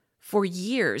For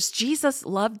years, Jesus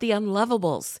loved the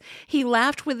unlovables. He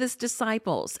laughed with his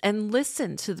disciples and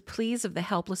listened to the pleas of the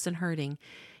helpless and hurting.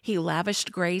 He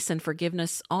lavished grace and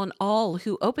forgiveness on all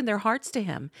who opened their hearts to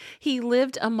him. He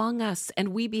lived among us, and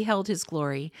we beheld his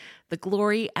glory, the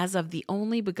glory as of the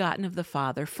only begotten of the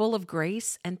Father, full of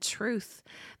grace and truth.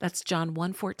 That's John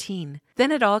 1:14.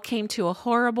 Then it all came to a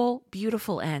horrible,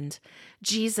 beautiful end.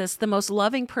 Jesus, the most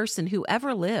loving person who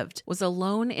ever lived, was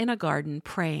alone in a garden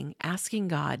praying, asking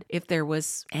God if there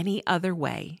was any other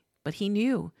way. But he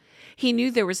knew. He knew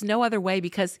there was no other way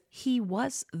because he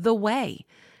was the way.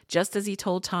 Just as he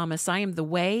told Thomas, I am the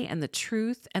way and the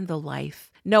truth and the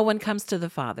life. No one comes to the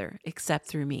Father except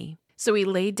through me. So he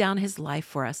laid down his life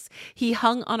for us. He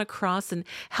hung on a cross and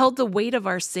held the weight of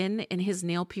our sin in his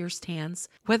nail-pierced hands.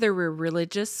 Whether we're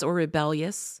religious or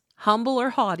rebellious, humble or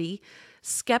haughty,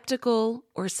 skeptical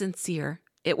or sincere,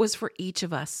 it was for each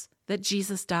of us that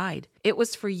Jesus died. It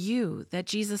was for you that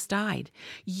Jesus died.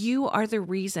 You are the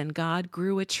reason God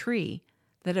grew a tree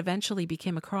that eventually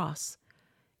became a cross.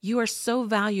 You are so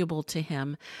valuable to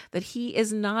him that he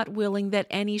is not willing that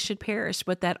any should perish,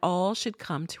 but that all should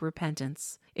come to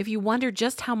repentance. If you wonder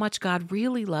just how much God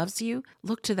really loves you,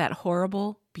 look to that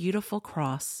horrible, beautiful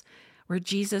cross where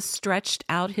Jesus stretched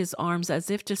out his arms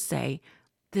as if to say,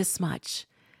 this much.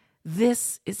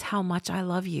 This is how much I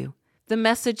love you. The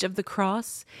message of the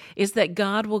cross is that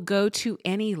God will go to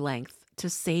any length to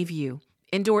save you,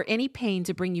 endure any pain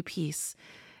to bring you peace,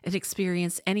 and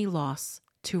experience any loss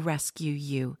to rescue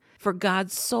you. For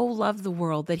God so loved the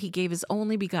world that he gave his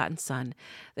only begotten Son,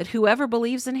 that whoever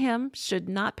believes in him should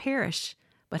not perish,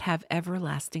 but have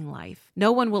everlasting life.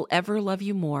 No one will ever love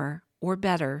you more or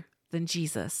better than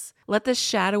Jesus. Let the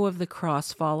shadow of the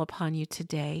cross fall upon you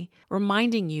today,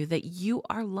 reminding you that you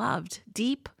are loved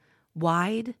deep,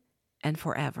 wide, and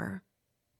forever.